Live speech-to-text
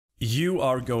You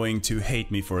are going to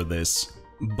hate me for this,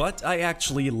 but I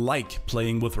actually like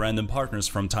playing with random partners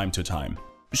from time to time.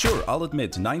 Sure, I'll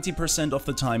admit 90% of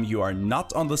the time you are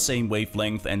not on the same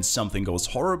wavelength and something goes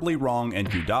horribly wrong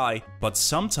and you die, but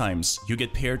sometimes you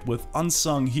get paired with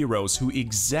unsung heroes who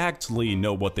exactly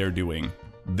know what they're doing.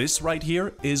 This right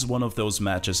here is one of those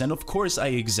matches, and of course I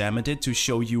examined it to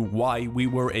show you why we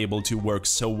were able to work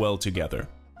so well together.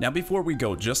 Now before we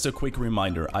go, just a quick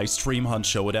reminder, I stream Hunt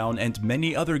Showdown and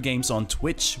many other games on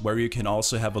Twitch, where you can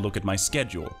also have a look at my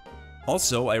schedule.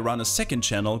 Also, I run a second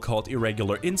channel called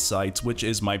Irregular Insights, which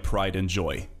is my pride and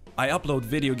joy. I upload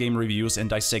video game reviews and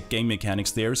dissect game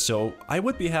mechanics there, so I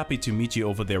would be happy to meet you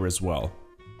over there as well.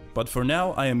 But for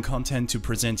now, I am content to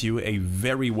present you a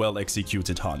very well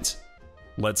executed hunt.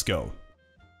 Let's go.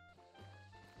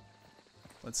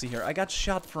 Let's see here, I got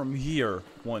shot from here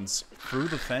once, through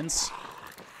the fence.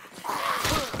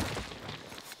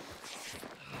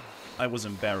 I was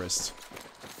embarrassed.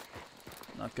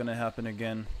 Not gonna happen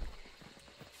again.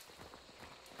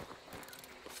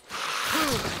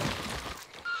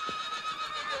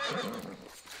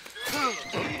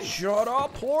 Shut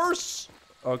up, horse!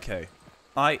 Okay.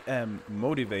 I am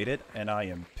motivated and I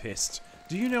am pissed.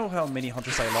 Do you know how many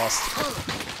hunters I lost?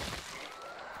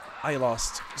 I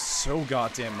lost so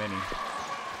goddamn many.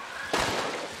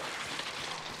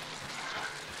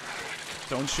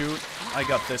 Don't shoot. I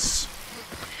got this.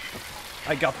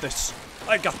 I got this.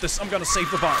 I got this. I'm gonna save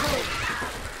the barn.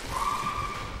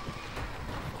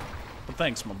 But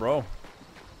thanks, my bro.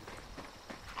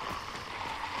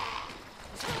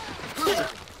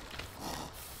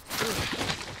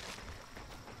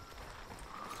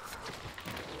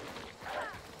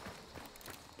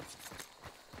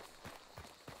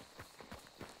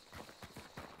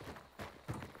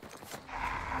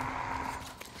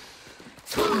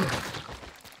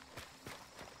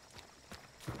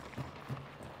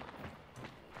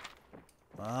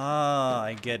 Ah,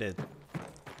 I get it.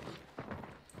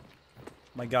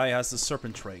 My guy has the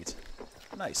serpent trait.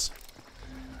 Nice.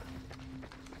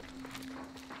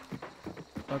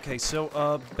 Okay,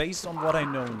 so, based on what I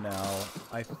know now,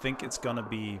 I think it's gonna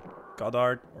be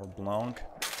Godard or Blanc.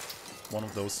 One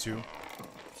of those two.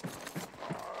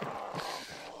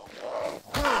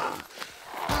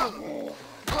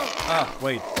 Ah,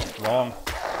 wait. Wrong.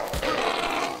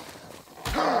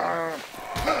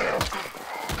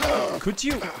 Could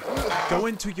you go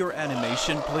into your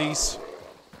animation, please?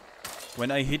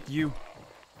 When I hit you?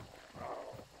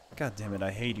 God damn it, I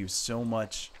hate you so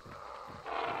much.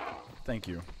 Thank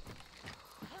you.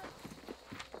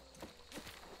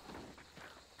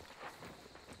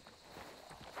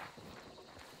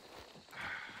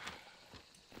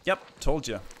 Yep, told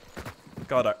you.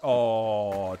 God,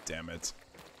 oh, damn it.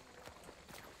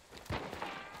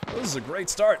 This is a great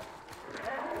start.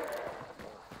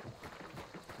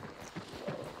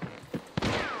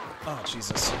 Oh,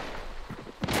 Jesus.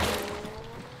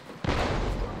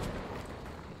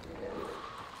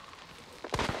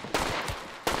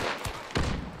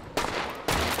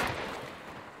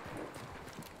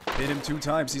 Hit him 2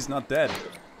 times, he's not dead.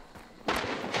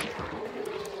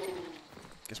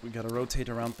 Guess we gotta rotate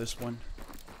around this one.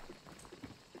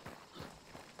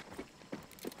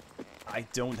 I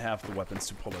don't have the weapons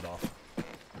to pull it off.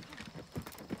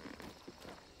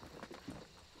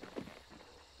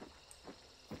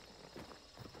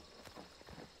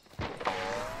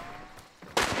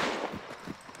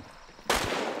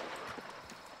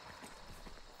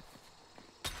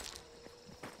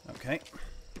 Okay.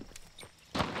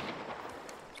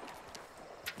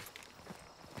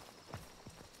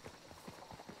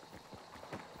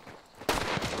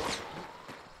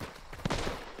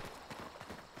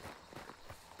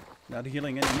 Not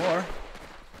healing anymore.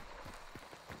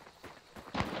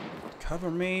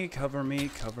 Cover me, cover me,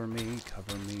 cover me,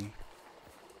 cover me.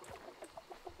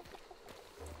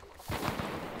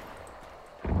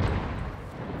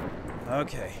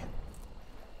 Okay.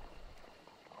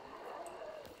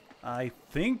 I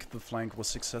think the flank was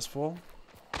successful.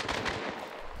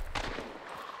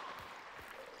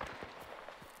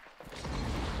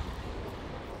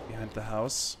 Behind the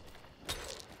house.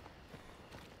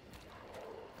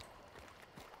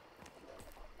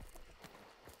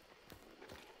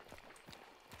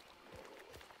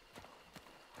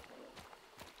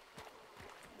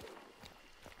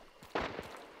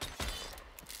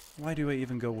 Why do I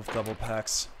even go with double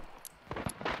packs?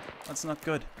 That's not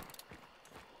good.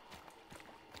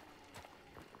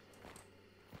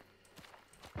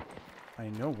 I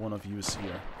know one of you is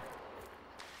here.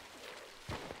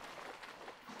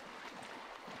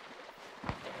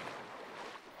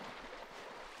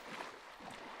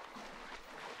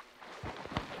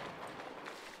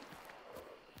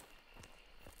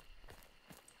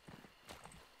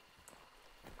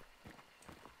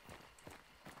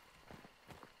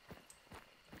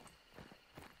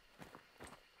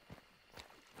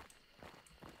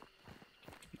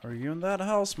 Are you in that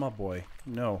house, my boy?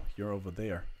 No, you're over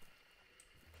there.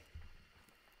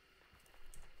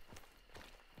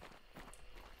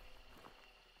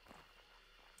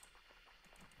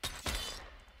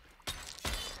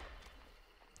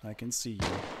 I can see you.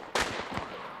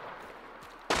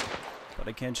 But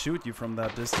I can't shoot you from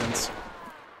that distance.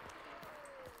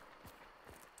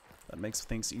 That makes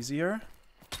things easier.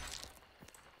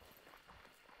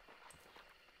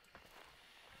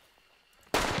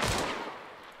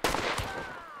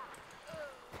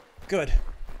 Good.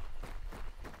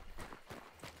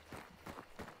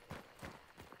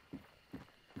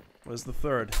 Where's the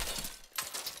third?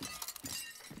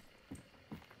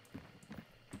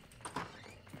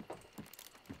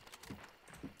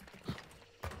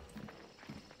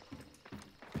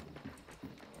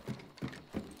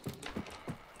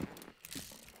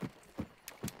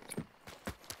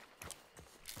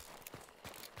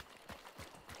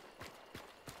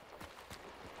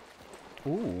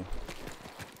 Ooh.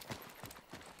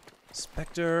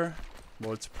 Spectre,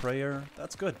 Lord's Prayer,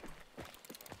 that's good.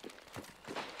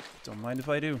 Don't mind if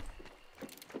I do.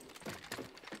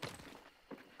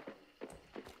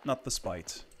 Not the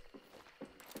spite.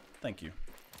 Thank you.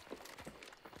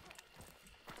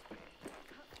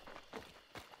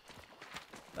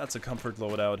 That's a comfort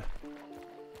loadout.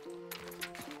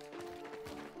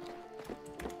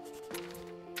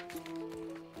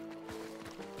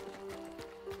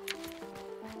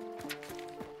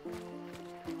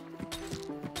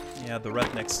 Yeah, the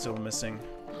redneck's still missing.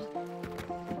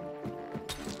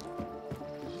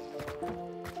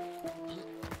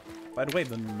 By the way,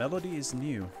 the melody is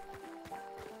new.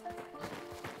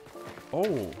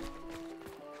 Oh!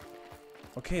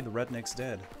 Okay, the redneck's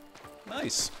dead.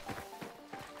 Nice!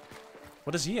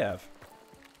 What does he have?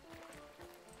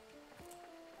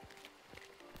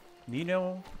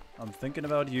 Nino, I'm thinking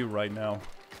about you right now.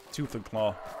 Tooth and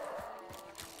Claw.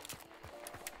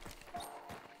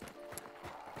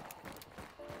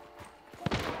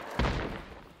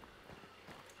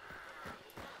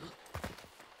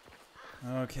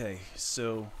 Okay,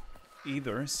 so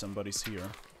either somebody's here.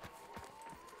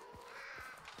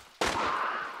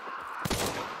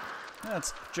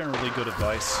 That's generally good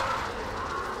advice.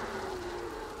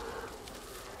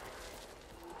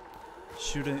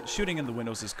 Shooting in the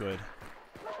windows is good.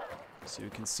 So you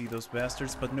can see those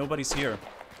bastards, but nobody's here.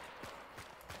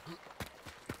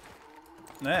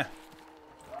 Nah.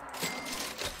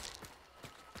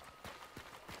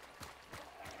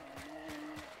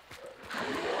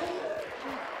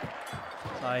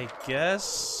 I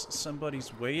guess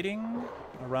somebody's waiting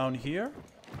around here.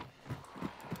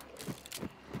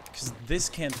 Because this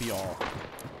can't be all.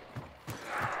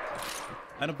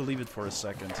 I don't believe it for a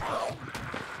second.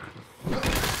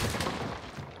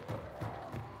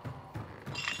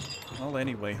 Well,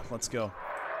 anyway, let's go.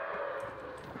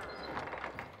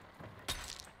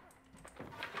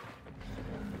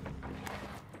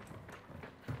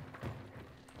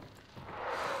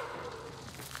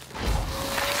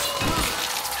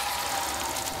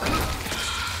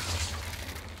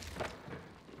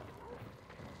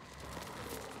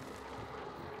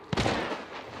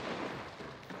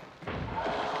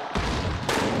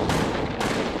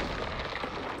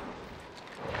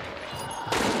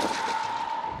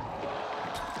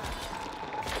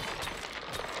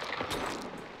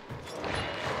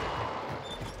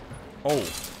 Oh,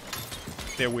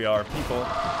 there we are, people.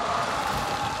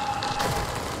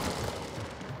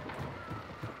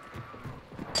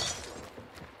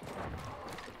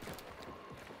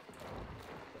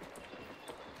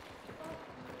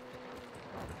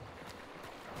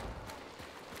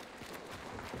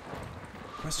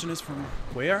 Question is from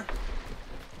where?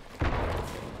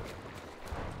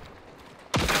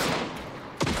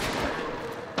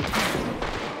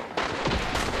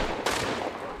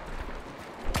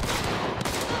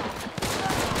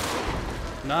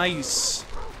 Nice.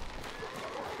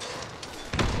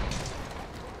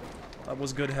 That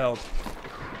was good help.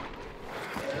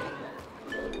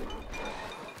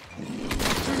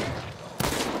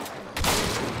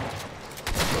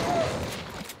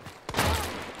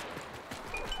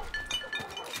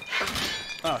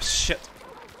 Oh shit.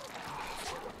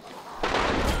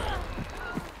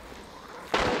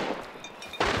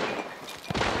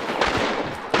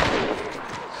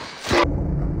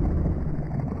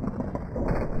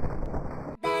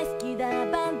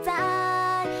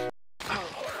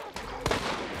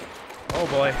 Oh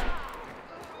boy.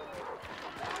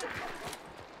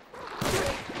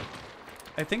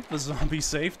 I think the zombie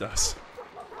saved us.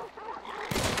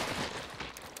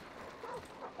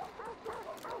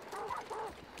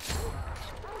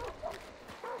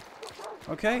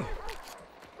 Okay.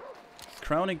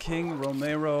 Crowning King,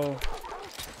 Romero.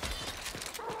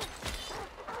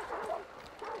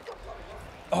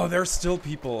 Oh, there's still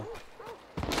people.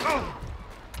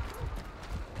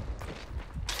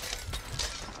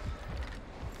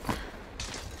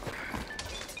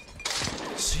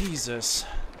 Jesus.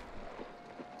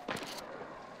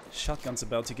 Shotgun's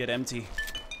about to get empty.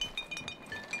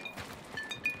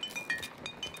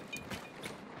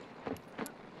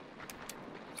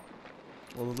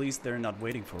 Well, at least they're not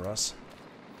waiting for us.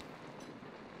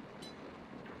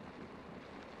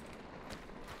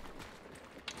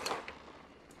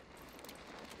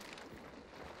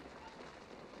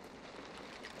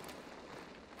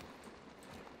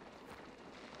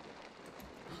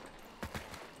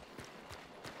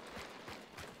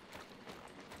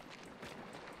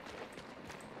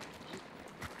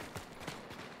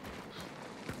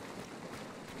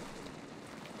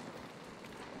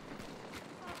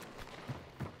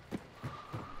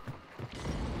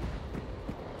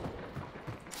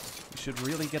 Should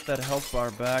really get that health bar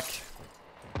back.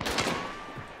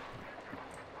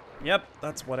 Yep,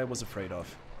 that's what I was afraid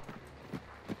of.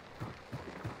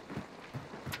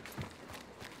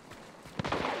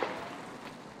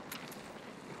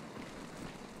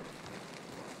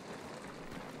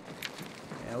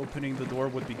 Yeah, opening the door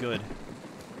would be good.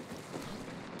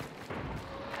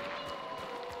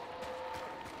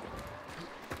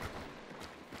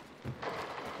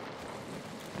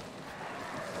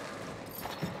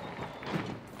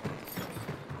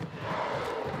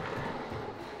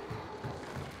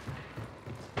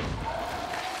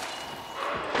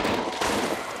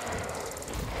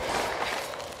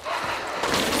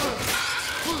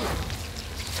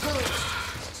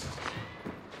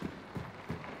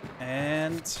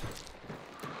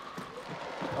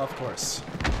 Of course.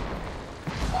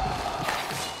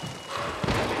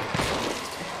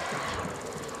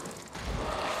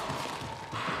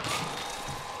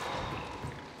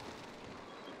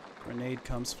 Grenade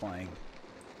comes flying.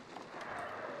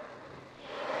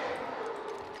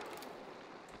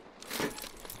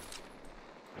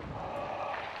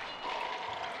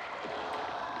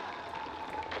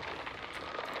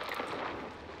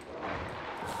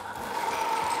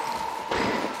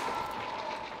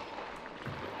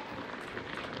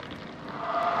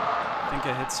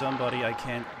 I hit somebody I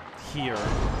can't hear.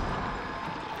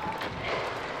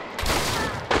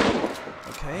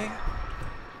 Okay.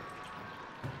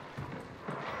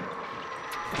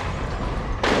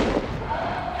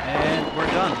 And we're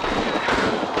done.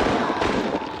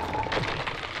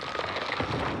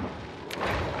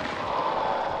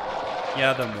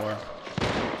 Yeah, there are more.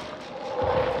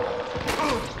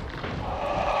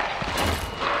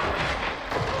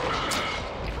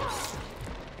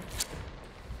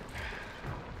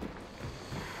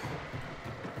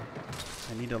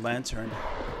 I need a lantern.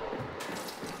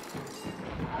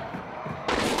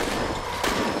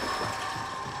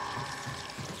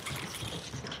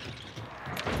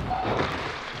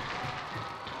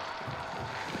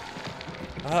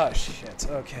 Ah, shit.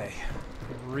 Okay.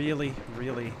 Really,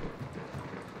 really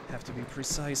have to be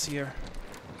precise here.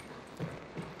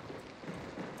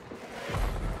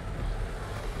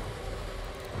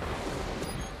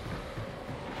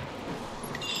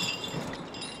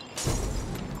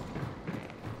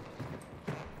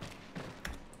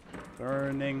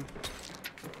 Burning.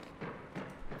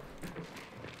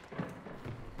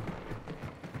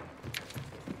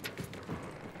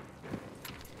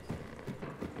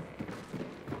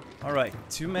 All right,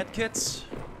 2 med kits.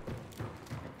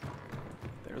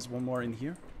 There's one more in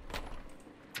here.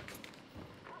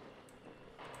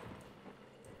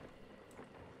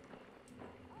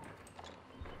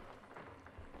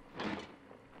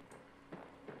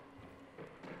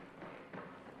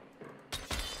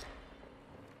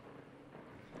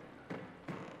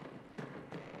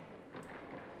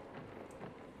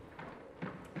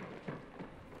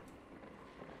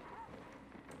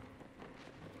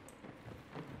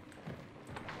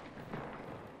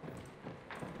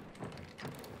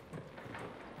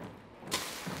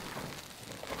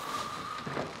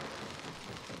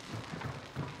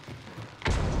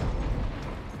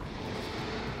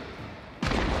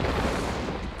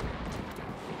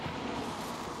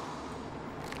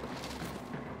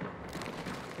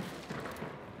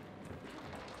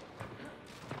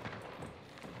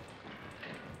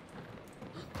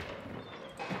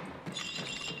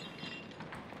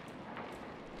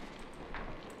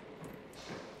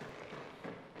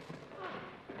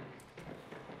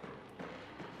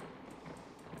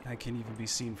 I can't even be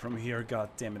seen from here. God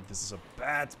damn it, this is a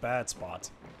bad, bad spot.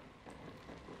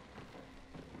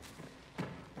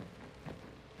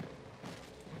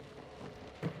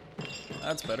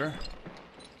 That's better.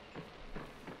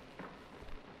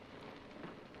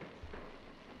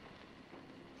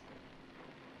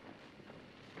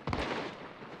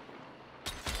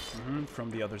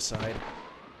 From the other side.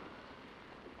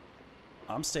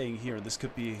 I'm staying here. This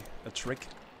could be a trick.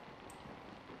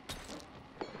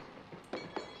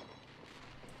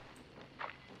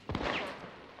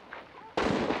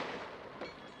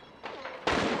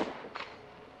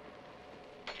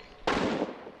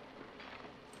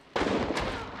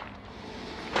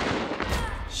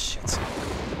 Shit.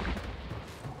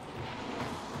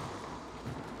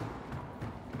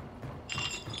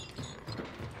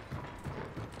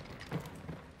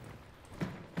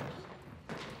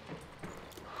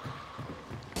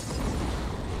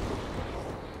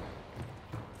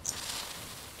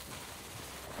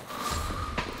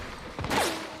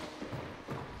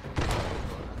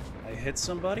 Hit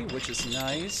somebody, which is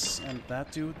nice, and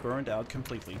that dude burned out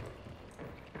completely.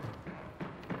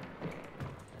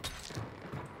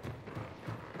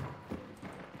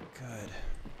 Good.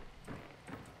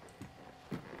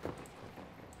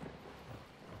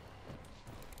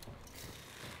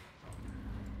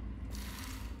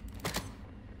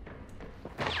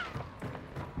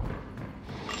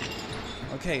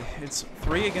 Okay, it's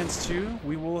 3 against 2.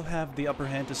 We will have the upper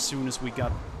hand as soon as we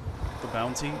got the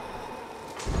bounty.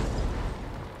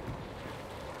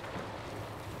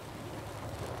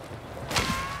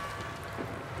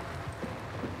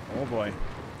 Oh boy.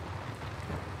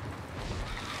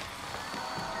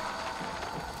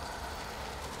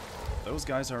 Those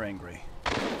guys are angry.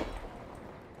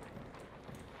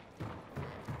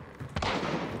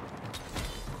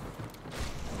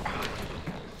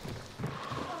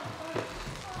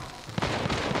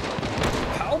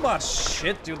 How much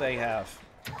shit do they have?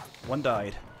 One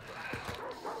died.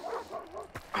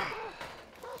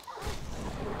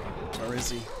 Where is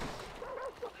he?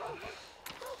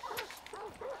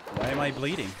 Why am I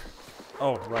bleeding?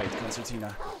 Oh, right,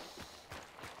 Concertina.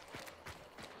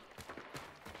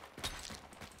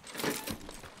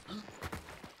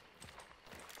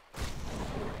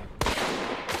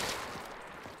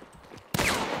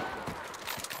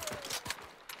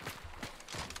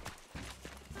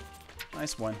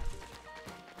 Nice one.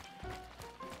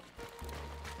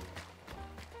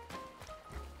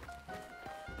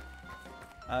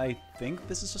 I think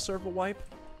this is a server wipe.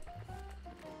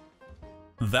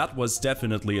 That was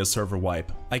definitely a server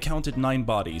wipe. I counted 9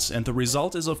 bodies, and the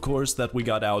result is of course that we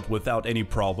got out without any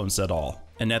problems at all.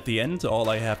 And at the end, all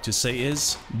I have to say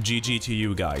is, GG to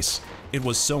you guys. It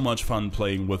was so much fun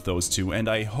playing with those two, and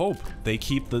I hope they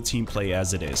keep the team play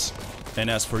as it is. And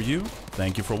as for you,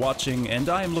 thank you for watching, and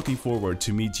I am looking forward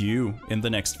to meet you in the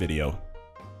next video.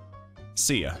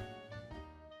 See ya.